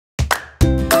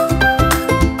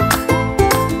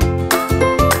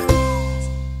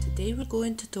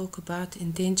to talk about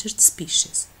endangered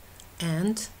species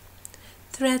and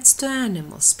threats to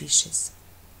animal species.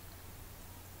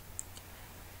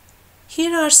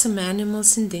 Here are some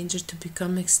animals endangered to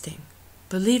become extinct.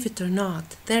 Believe it or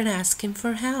not, they're asking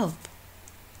for help.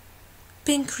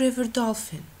 Pink river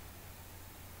dolphin.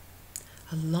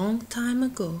 A long time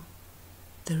ago,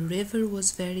 the river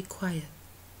was very quiet.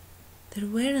 There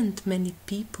weren't many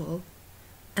people,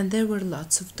 and there were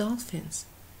lots of dolphins.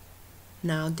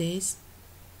 Nowadays,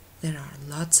 there are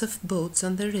lots of boats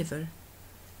on the river,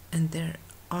 and there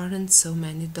aren't so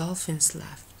many dolphins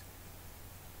left.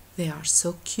 They are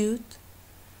so cute,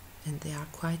 and they are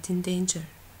quite in danger.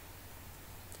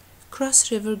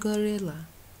 Cross river gorilla.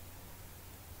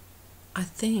 I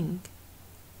think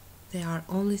there are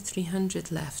only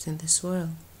 300 left in this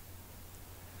world.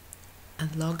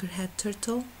 And loggerhead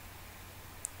turtle.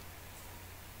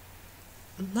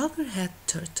 A loggerhead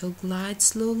turtle glides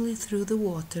slowly through the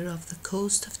water of the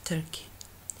coast of Turkey.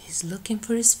 He's looking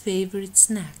for his favorite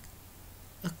snack,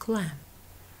 a clam,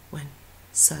 when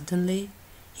suddenly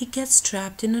he gets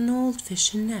trapped in an old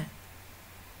fishing net.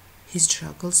 He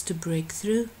struggles to break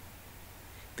through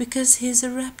because he is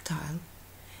a reptile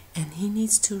and he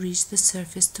needs to reach the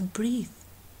surface to breathe,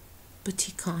 but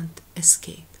he can't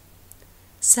escape.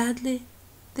 Sadly,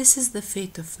 this is the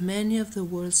fate of many of the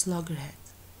world's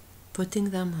loggerheads,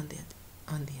 putting them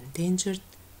on the endangered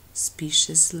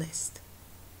species list.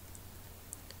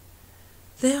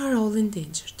 They are all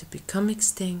endangered to become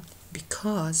extinct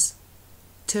because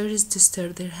tourists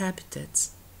disturb their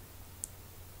habitats.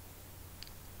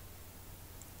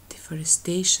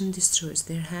 Deforestation destroys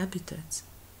their habitats.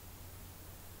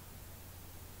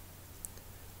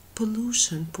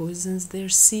 Pollution poisons their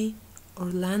sea or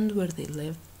land where they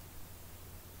live.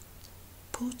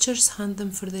 Poachers hunt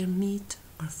them for their meat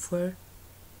or fur.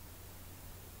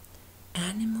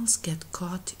 Animals get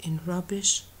caught in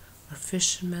rubbish or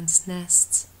fishermen's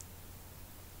nests.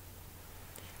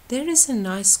 There is a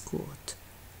nice quote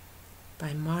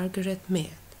by Margaret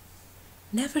Mead.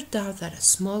 Never doubt that a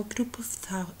small group of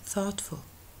thoughtful,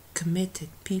 committed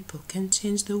people can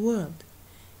change the world.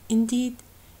 Indeed,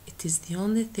 it is the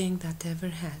only thing that ever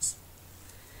has.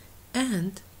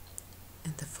 And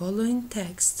in the following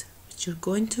text, which you're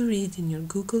going to read in your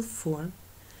Google form,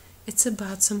 it's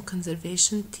about some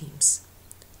conservation teams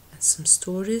and some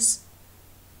stories.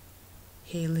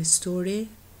 Haley's story,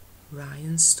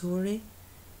 Ryan's story,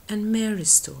 and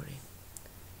Mary's story.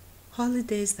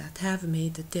 Holidays that have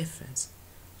made a difference.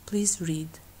 Please read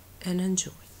and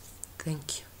enjoy.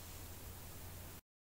 Thank you.